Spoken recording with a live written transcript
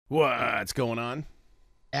What's going on?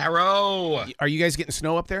 Arrow. Are you guys getting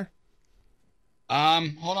snow up there?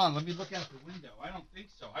 Hold on. Let me look out the window. I don't think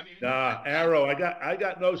so. I mean, Nah, Arrow. I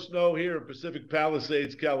got no snow here in Pacific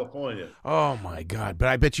Palisades, California. Oh my God! But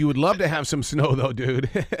I bet you would love to have some snow, though, dude.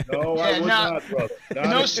 No, I would not, brother.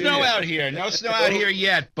 No snow out here. No snow out here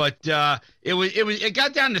yet. But it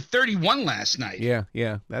got down to 31 last night.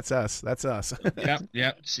 Yeah. That's us.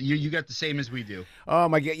 Yep. So you got the same as we do. Oh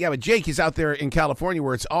my God! Yeah, but Jake is out there in California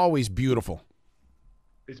where it's always beautiful.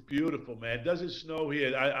 It's beautiful, man. Doesn't snow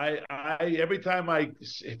here. I every time I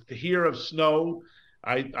hear of snow,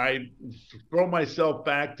 I throw myself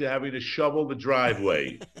back to having to shovel the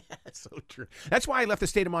driveway. That's so true. That's why I left the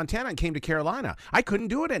state of Montana and came to Carolina. I couldn't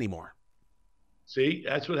do it anymore. See,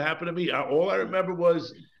 that's what happened to me. All I remember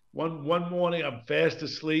was one morning I'm fast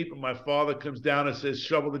asleep and my father comes down and says,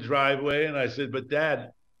 "Shovel the driveway," and I said, "But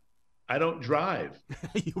Dad, I don't drive."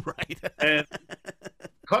 You're right. And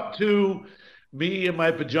cut to me in my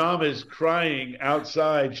pajamas crying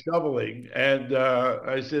outside shoveling. And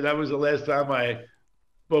I said that was the last time I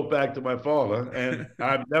spoke back to my father. And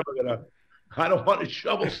I don't want to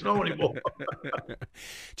shovel snow anymore.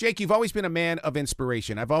 Jake, you've always been a man of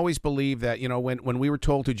inspiration. I've always believed that, when we were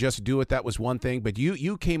told to just do it, that was one thing. But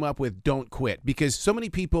you came up with don't quit, because so many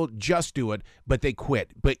people just do it, but they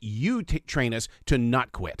quit. But you train us to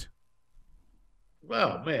not quit.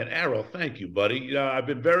 Well, man, Arrow, thank you, buddy. I've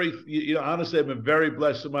been honestly, I've been very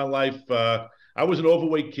blessed in my life. I was an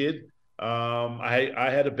overweight kid. I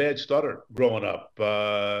had a bad stutter growing up.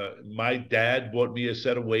 My dad bought me a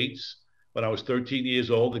set of weights when I was 13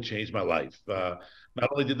 years old. It changed my life. Not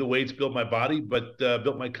only did the weights build my body, but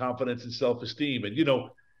built my confidence and self-esteem. And,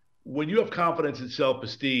 when you have confidence and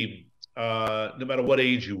self-esteem, no matter what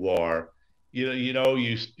age you are,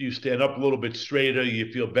 you stand up a little bit straighter,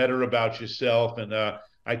 you feel better about yourself. And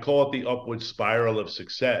I call it the upward spiral of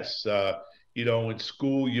success. In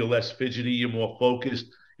school, you're less fidgety, you're more focused.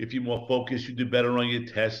 If you're more focused, you do better on your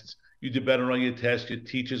tests. You do better on your tests. Your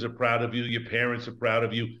teachers are proud of you. Your parents are proud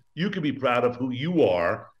of you. You can be proud of who you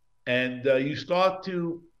are. And you start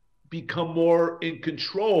to become more in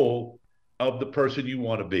control of the person you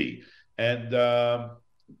want to be. And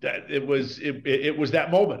that it was that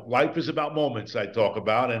moment. Life is about moments, I talk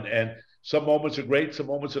about, and some moments are great, some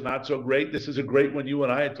moments are not so great. This is a great one. You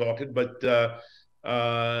and I are talking, but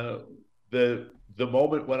the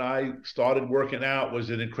moment when I started working out was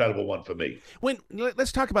an incredible one for me.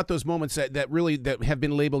 Let's talk about those moments that have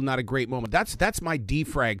been labeled not a great moment. That's my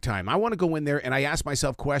defrag time. I want to go in there and I ask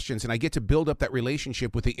myself questions, and I get to build up that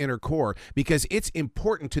relationship with the inner core, because it's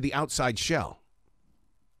important to the outside shell.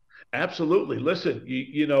 Absolutely. Listen,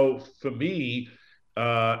 for me,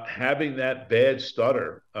 having that bad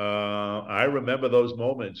stutter, I remember those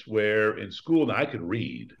moments where in school, and I could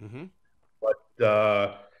read, but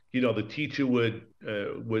the teacher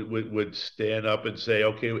would stand up and say,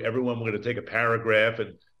 "Okay, everyone, we're going to take a paragraph,"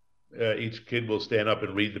 and each kid will stand up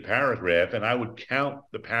and read the paragraph, and I would count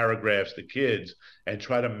the paragraphs to kids and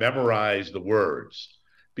try to memorize the words,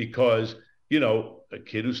 because a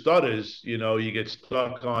kid who stutters, you get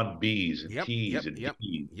stuck on B's and T's and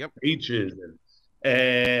D's, H's.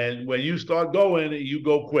 And when you start going, you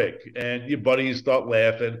go quick and your buddies start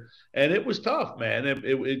laughing. And it was tough, man.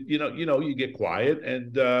 You get quiet,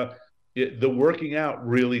 and the working out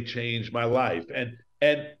really changed my life.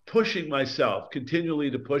 And pushing myself,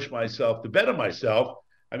 continually to push myself, to better myself.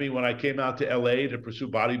 I mean, when I came out to LA to pursue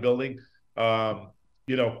bodybuilding,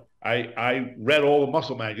 I read all the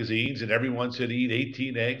muscle magazines, and everyone said eat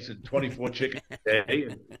 18 eggs and 24 chickens a day.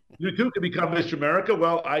 And you too can become Mr. America.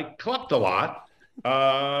 Well, I clucked a lot,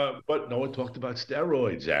 but no one talked about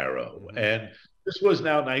steroids, Arrow. And this was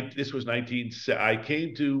 19. I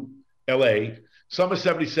came to LA, summer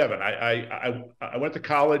 '77. I went to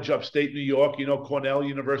college upstate New York. Cornell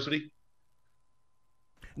University?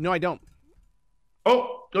 No, I don't.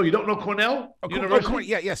 Oh, no, you don't know Cornell University?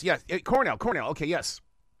 Yes. Cornell. Okay, yes.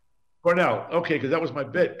 Cornell. Okay, because that was my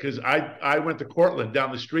bit, because I went to Cortland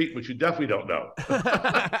down the street, which you definitely don't know.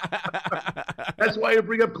 That's why I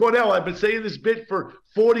bring up Cornell. I've been saying this bit for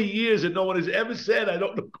 40 years, and no one has ever said I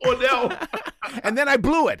don't know Cornell. And then I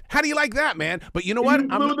blew it. How do you like that, man? But you know what? You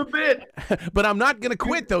blew the bit. But I'm not going to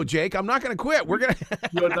quit, though, Jake. I'm not going to quit. We're going to...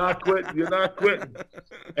 You're not quitting.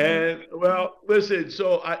 And, well, listen,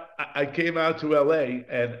 so I came out to L.A.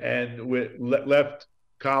 and left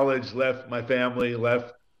college, left my family,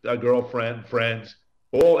 left a girlfriend, friends,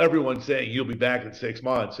 everyone saying you'll be back in 6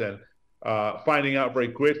 months, and finding out very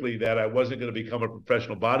quickly that I wasn't going to become a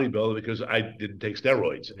professional bodybuilder because I didn't take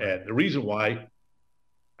steroids. And the reason why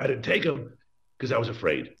I didn't take them, because I was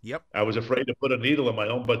afraid. Yep. I was afraid to put a needle in my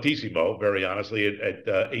own battissimo, very honestly,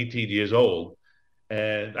 at 18 years old.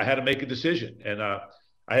 And I had to make a decision. And I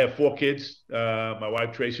have 4 kids. My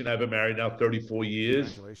wife, Tracy, and I have been married now 34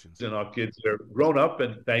 years. Congratulations. And our kids are grown up,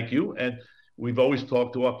 and thank you. And we've always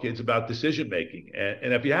talked to our kids about decision making.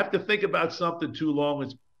 And if you have to think about something too long,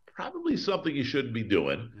 it's probably something you shouldn't be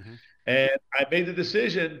doing. Mm-hmm. And I made the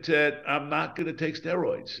decision that I'm not going to take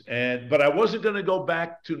steroids. But I wasn't going to go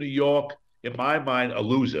back to New York, in my mind, a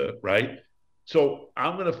loser, right? So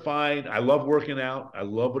I'm going to find, I love working out. I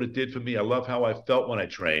love what it did for me. I love how I felt when I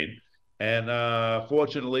trained. And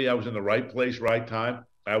fortunately, I was in the right place, right time.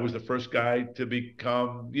 I was the first guy to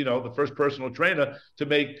become, the first personal trainer to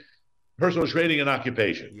make personal training an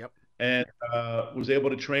occupation. Yep. And was able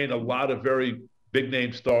to train a lot of very big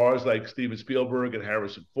name stars like Steven Spielberg and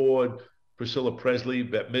Harrison Ford, Priscilla Presley,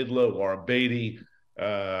 Bette Midler, Warren Beatty,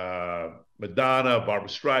 Madonna, Barbara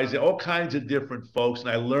Streisand, all kinds of different folks. And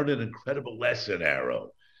I learned an incredible lesson, Arrow.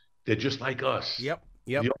 They're just like us. Yep.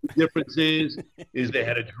 The only difference is they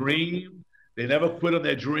had a dream. They never quit on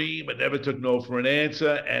their dream and never took no for an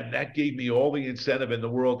answer. And that gave me all the incentive in the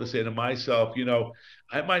world to say to myself,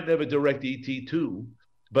 I might never direct ET2,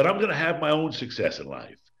 but I'm going to have my own success in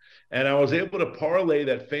life. And I was able to parlay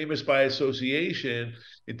that famous by association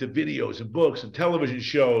into videos and books and television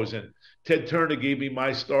shows. And Ted Turner gave me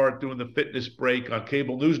my start doing the fitness break on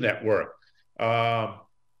cable news network.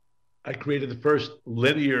 I created the first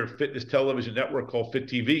linear fitness television network called Fit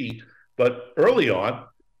TV. But early on,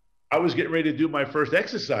 I was getting ready to do my first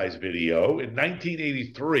exercise video in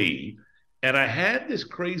 1983. And I had this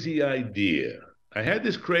crazy idea.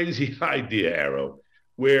 Arrow,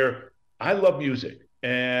 where I love music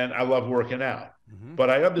and I love working out. Mm-hmm. But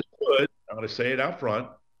I understood, I'm going to say it out front,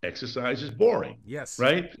 exercise is boring. Yes.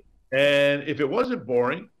 Right? And if it wasn't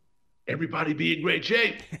boring, everybody'd be in great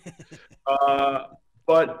shape.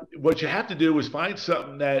 But what you have to do is find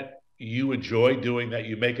something that you enjoy doing, that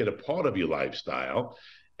you make it a part of your lifestyle.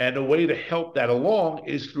 And the way to help that along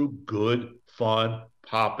is through good, fun,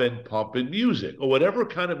 poppin', pumping music, or whatever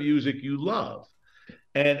kind of music you love.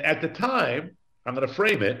 And at the time, I'm going to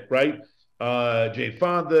frame it, right? Jane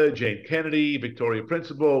Fonda, Jane Kennedy, Victoria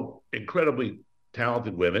Principal, incredibly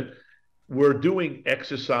talented women, were doing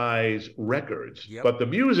exercise records. Yep. But the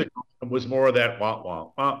music was more of that wah, wah,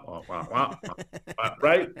 wah, wah, wah, wah, wah,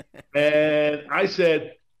 right? And I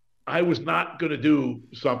said, I was not going to do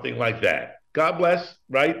something like that. God bless,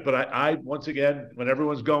 right? But I once again, when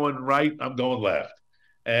everyone's going right, I'm going left.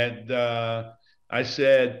 And I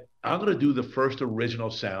said, I'm going to do the first original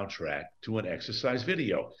soundtrack to an exercise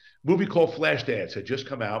video. Movie called Flashdance had just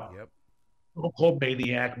come out. Yep. Called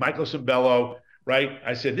Maniac, Michael Sembello, right?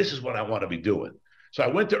 I said, this is what I want to be doing. So I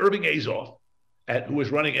went to Irving Azoff, who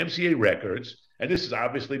was running MCA Records. And this is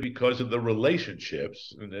obviously because of the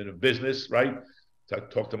relationships in the business, right? So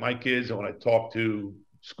I talk to my kids, and when I talk to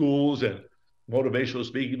schools and motivational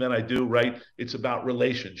speaking that I do, right? It's about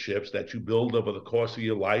relationships that you build over the course of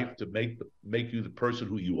your life to make you the person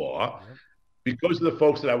who you are. Yep. Because of the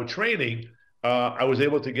folks that I was training, I was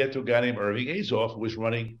able to get to a guy named Irving Azoff, who was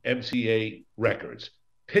running MCA Records.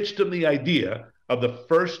 Pitched him the idea of the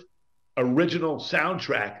first original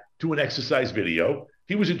soundtrack to an exercise video.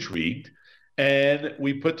 He was intrigued, and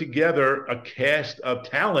we put together a cast of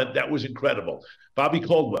talent that was incredible. Bobby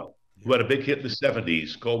Caldwell, who had a big hit in the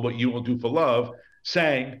 70s called What You Will Do for Love,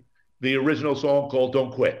 sang the original song called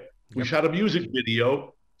Don't Quit. We shot a music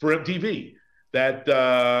video for MTV that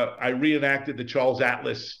I reenacted the Charles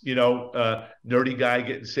Atlas, nerdy guy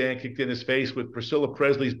getting sand kicked in his face with Priscilla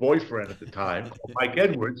Presley's boyfriend at the time, Mike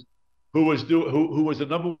Edwards, who was the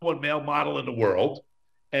 #1 male model in the world.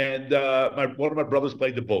 And one of my brothers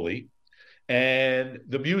played the bully. And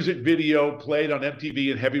the music video played on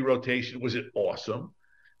MTV in heavy rotation. Was it awesome?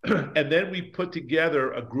 And then we put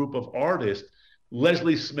together a group of artists.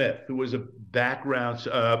 Leslie Smith, who was a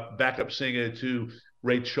backup singer to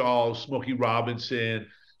Ray Charles, Smokey Robinson,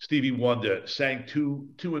 Stevie Wonder, sang two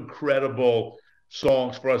incredible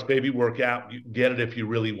songs for us, Baby Workout, You Can Get It If You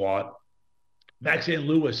Really Want. Maxine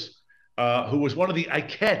Lewis, who was one of the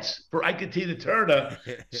Ikettes for Ike and Tina Turner,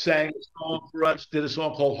 sang a song for us, did a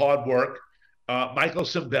song called Hard Work. Michael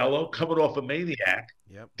Sembello, coming off of Maniac,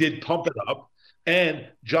 did Pump It Up. And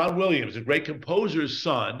John Williams, a great composer's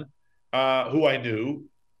son, who I knew,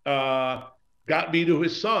 got me to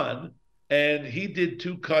his son, and he did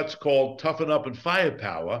 2 cuts called Toughen Up and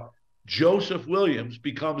Firepower. Joseph Williams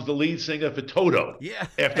becomes the lead singer for Toto.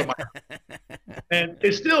 After my and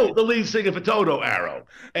is still the lead singer for Toto, Arrow.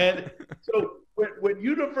 And so when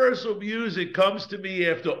Universal Music comes to me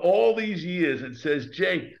after all these years and says,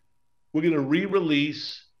 Jake, we're going to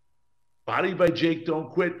re-release Body by Jake Don't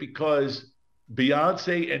Quit because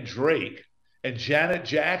Beyonce and Drake and Janet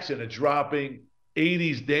Jackson are dropping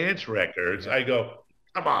 80s dance records. I go,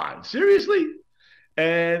 come on, seriously?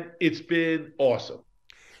 And it's been awesome.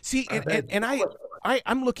 See,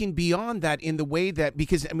 I'm looking beyond that in the way that,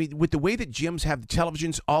 because I mean, with the way that gyms have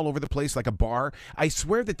televisions all over the place like a bar, I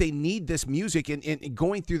swear that they need this music and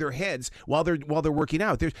going through their heads while they're working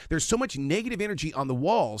out. There's so much negative energy on the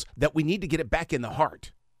walls that we need to get it back in the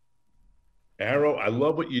heart. Arrow, I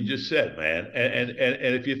love what you just said, man. And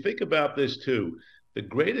if you think about this too, the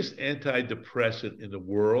greatest antidepressant in the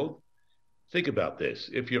world, think about this.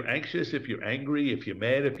 If you're anxious, if you're angry, if you're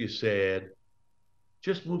mad, if you're sad,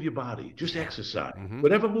 just move your body. Just exercise.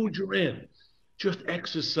 Whatever mood you're in, just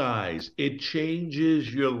exercise. It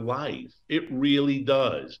changes your life. It really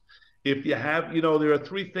does. If you have, there are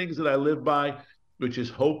three things that I live by, which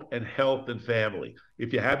is hope and health and family.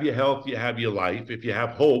 If you have your health, you have your life. If you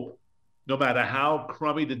have hope, no matter how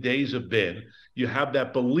crummy the days have been, you have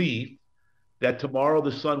that belief that tomorrow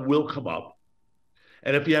the sun will come up.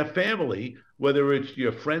 And if you have family, whether it's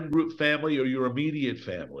your friend group family or your immediate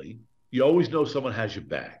family, you always know someone has your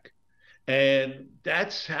back. And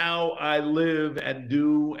that's how I live and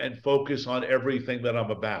do and focus on everything that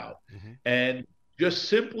I'm about. And just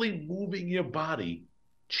simply moving your body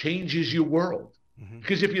changes your world.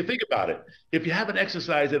 Because if you think about it, if you haven't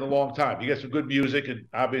exercised in a long time, you got some good music, and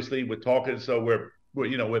obviously we're talking, so we're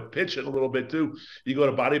pitching a little bit too. You go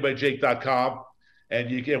to bodybyjake.com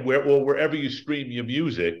and you can wherever you stream your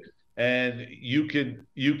music, and you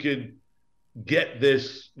can get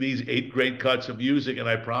these 8 great cuts of music, and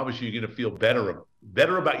I promise you're going to feel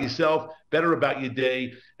better about yourself, better about your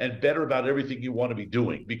day, and better about everything you want to be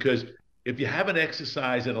doing. Because if you haven't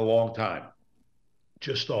exercised in a long time,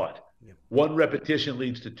 just start. One repetition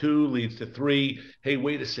leads to 2, leads to 3. Hey,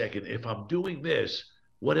 wait a second. If I'm doing this,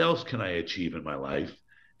 what else can I achieve in my life?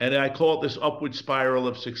 And I call it this upward spiral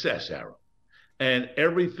of success, Aaron. And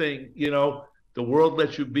everything, the world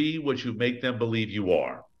lets you be what you make them believe you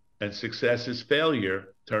are. And success is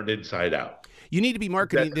failure turned inside out. You need to be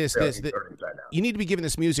marketing this. You need to be giving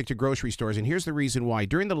this music to grocery stores, and here's the reason why.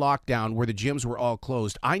 During the lockdown, where the gyms were all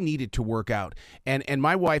closed, I needed to work out, and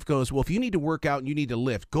my wife goes, well, if you need to work out and you need to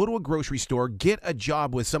lift, go to a grocery store, get a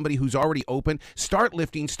job with somebody who's already open, start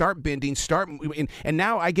lifting, start bending, and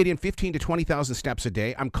now I get in 15 to 20,000 steps a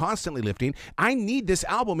day. I'm constantly lifting. I need this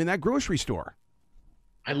album in that grocery store.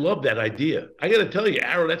 I love that idea. I got to tell you,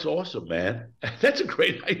 Aaron, that's awesome, man. That's a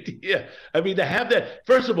great idea. I mean, to have that,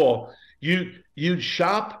 first of all, you'd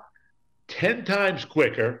shop 10 times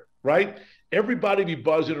quicker, right? Everybody be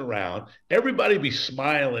buzzing around. Everybody be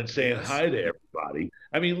smiling, saying hi to everybody.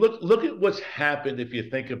 I mean, look at what's happened if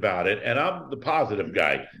you think about it. And I'm the positive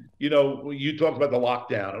guy. You talked about the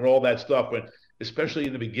lockdown and all that stuff, especially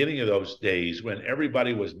in the beginning of those days when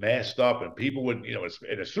everybody was masked up and people would,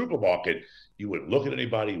 in a supermarket, you wouldn't look at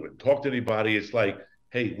anybody, you wouldn't talk to anybody. It's like,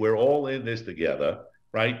 hey, we're all in this together,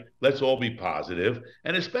 right? Let's all be positive.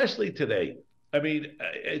 And especially today, I mean,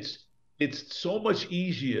 it's so much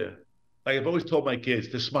easier. Like I've always told my kids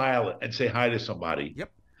to smile and say hi to somebody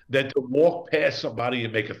than to walk past somebody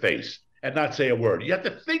and make a face and not say a word. You have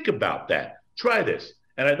to think about that. Try this.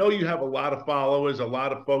 And I know you have a lot of followers, a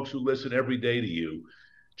lot of folks who listen every day to you.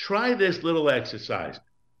 Try this little exercise.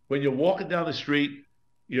 When you're walking down the street,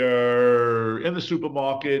 you're in the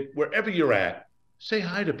supermarket, wherever you're at, say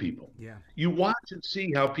hi to people. Yeah. You watch and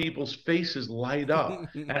see how people's faces light up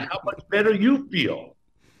and how much better you feel.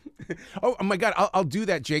 Oh my God, I'll do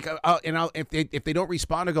that, Jake. If they don't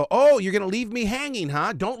respond, I go, oh, you're gonna leave me hanging,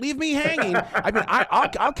 huh? Don't leave me hanging. I mean,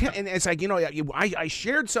 I'll and it's like, I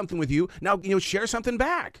shared something with you. Now, share something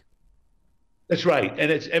back. That's right.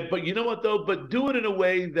 But you know what though? But do it in a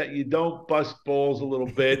way that you don't bust balls a little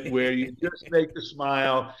bit, where you just make a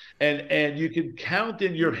smile and you can count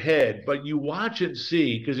in your head, but you watch and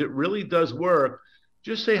see, because it really does work.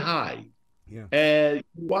 Just say hi. Yeah. And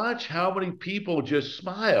watch how many people just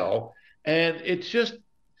smile. And it's just,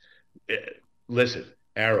 listen,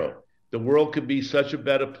 Arrow, the world could be such a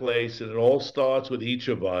better place, and it all starts with each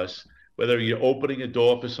of us. Whether you're opening a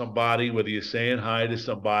door for somebody, whether you're saying hi to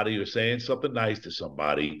somebody or saying something nice to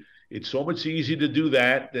somebody, it's so much easier to do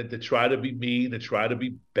that than to try to be mean, to try to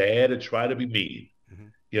be bad, to try to be mean.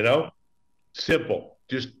 Simple.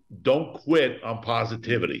 Just don't quit on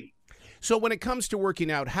positivity. So when it comes to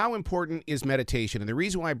working out, how important is meditation? And the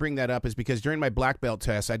reason why I bring that up is because during my black belt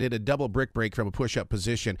test, I did a double brick break from a push-up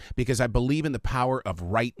position because I believe in the power of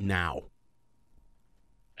right now.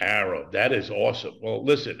 Arrow, that is awesome. Well,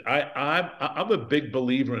 listen, I'm a big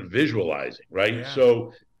believer in visualizing, right? Yeah.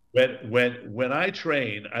 So when I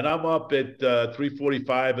train, and I'm up at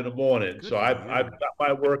 3:45 in the morning, Good so for I've you. got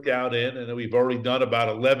my workout in, and we've already done about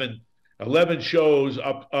 11 shows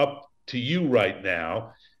up to you right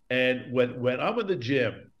now. And when I'm in the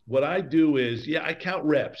gym, what I do is, yeah, I count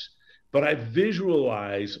reps, but I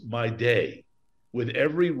visualize my day with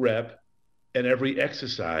every rep and every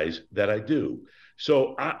exercise that I do.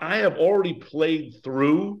 So I have already played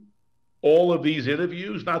through all of these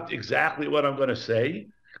interviews, not exactly what I'm going to say,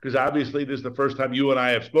 because obviously this is the first time you and I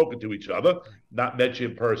have spoken to each other, not met you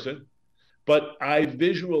in person, but I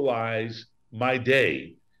visualize my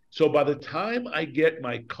day. So by the time I get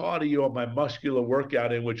my cardio, my muscular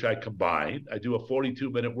workout in, which I combine, I do a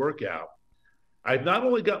 42-minute workout. I've not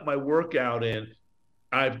only got my workout in,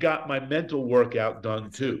 I've got my mental workout done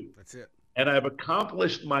That's it. too. That's it. And I've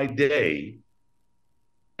accomplished my day,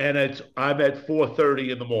 and I'm at 4:30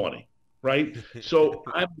 in the morning, right? So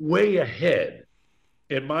I'm way ahead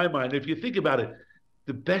in my mind. If you think about it,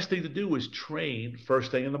 the best thing to do is train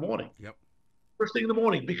first thing in the morning. Yep. First thing in the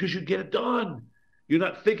morning, because you get it done. You're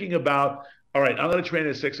not thinking about, all right, I'm going to train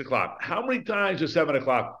at 6 o'clock. How many times at 7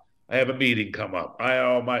 o'clock I have a meeting come up?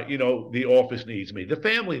 The office needs me, the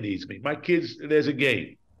family needs me, my kids, there's a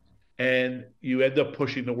game, and you end up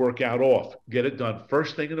pushing the workout off. Get it done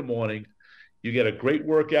first thing in the morning. You get a great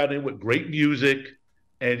workout in with great music,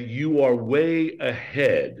 and you are way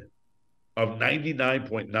ahead of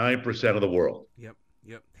 99.9% of the world. Yep.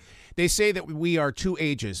 Yep. They say that we are two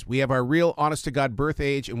ages. We have our real, honest-to-God birth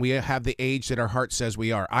age, and we have the age that our heart says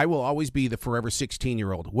we are. I will always be the forever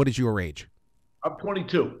 16-year-old. What is your age? I'm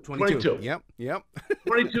 22. 22. Yep. Yep.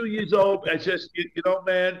 22 years old. I just,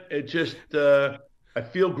 man, it just, I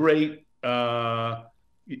feel great.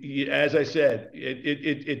 As I said,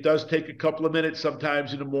 it does take a couple of minutes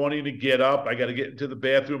sometimes in the morning to get up. I got to get into the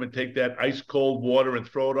bathroom and take that ice cold water and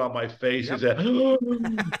throw it on my face. Yep.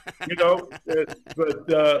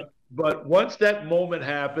 But once that moment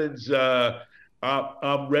happens,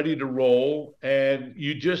 I'm ready to roll, and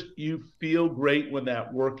you feel great when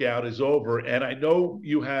that workout is over. And I know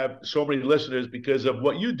you have so many listeners because of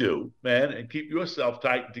what you do, man, and keep yourself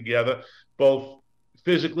tight and together, both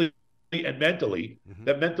physically and mentally. Mm-hmm.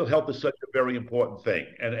 That mental health is such a very important thing.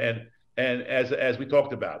 And as we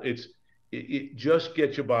talked about, it just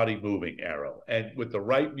gets your body moving, Arrow. And with the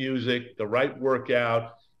right music, the right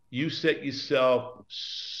workout, you set yourself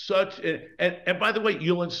and by the way,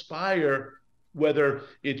 you'll inspire, whether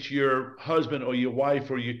it's your husband or your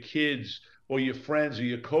wife or your kids or your friends or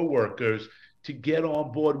your coworkers, to get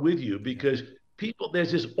on board with you, because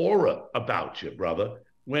there's this aura about you, brother.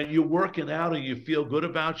 When you're working out and you feel good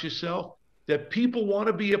about yourself, that people want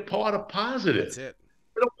to be a part of positive. That's it.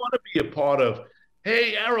 They don't want to be a part of,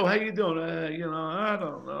 hey, Arrow, how you doing? I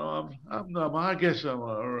don't know. I guess I'm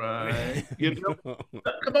all right.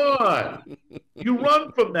 Come on. You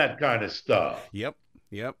run from that kind of stuff. Yep.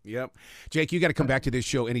 Jake, you got to come back to this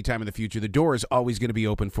show anytime in the future. The door is always going to be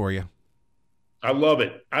open for you. I love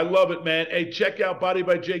it, man. Hey, check out Body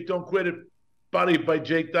by Jake. Don't quit it.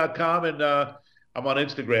 BodyByJake.com, and I'm on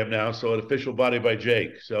Instagram now, so at official Body by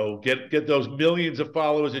Jake. So get those millions of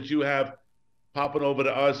followers that you have popping over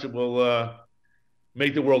to us, and we'll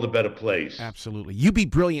make the world a better place. Absolutely. You be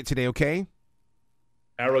brilliant today, okay?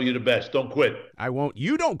 Arrow, you're the best. Don't quit. I won't.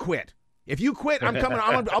 You don't quit. If you quit, I'm coming.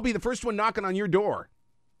 I'll be the first one knocking on your door.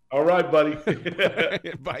 All right, buddy.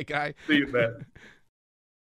 Bye, guy. See you, man.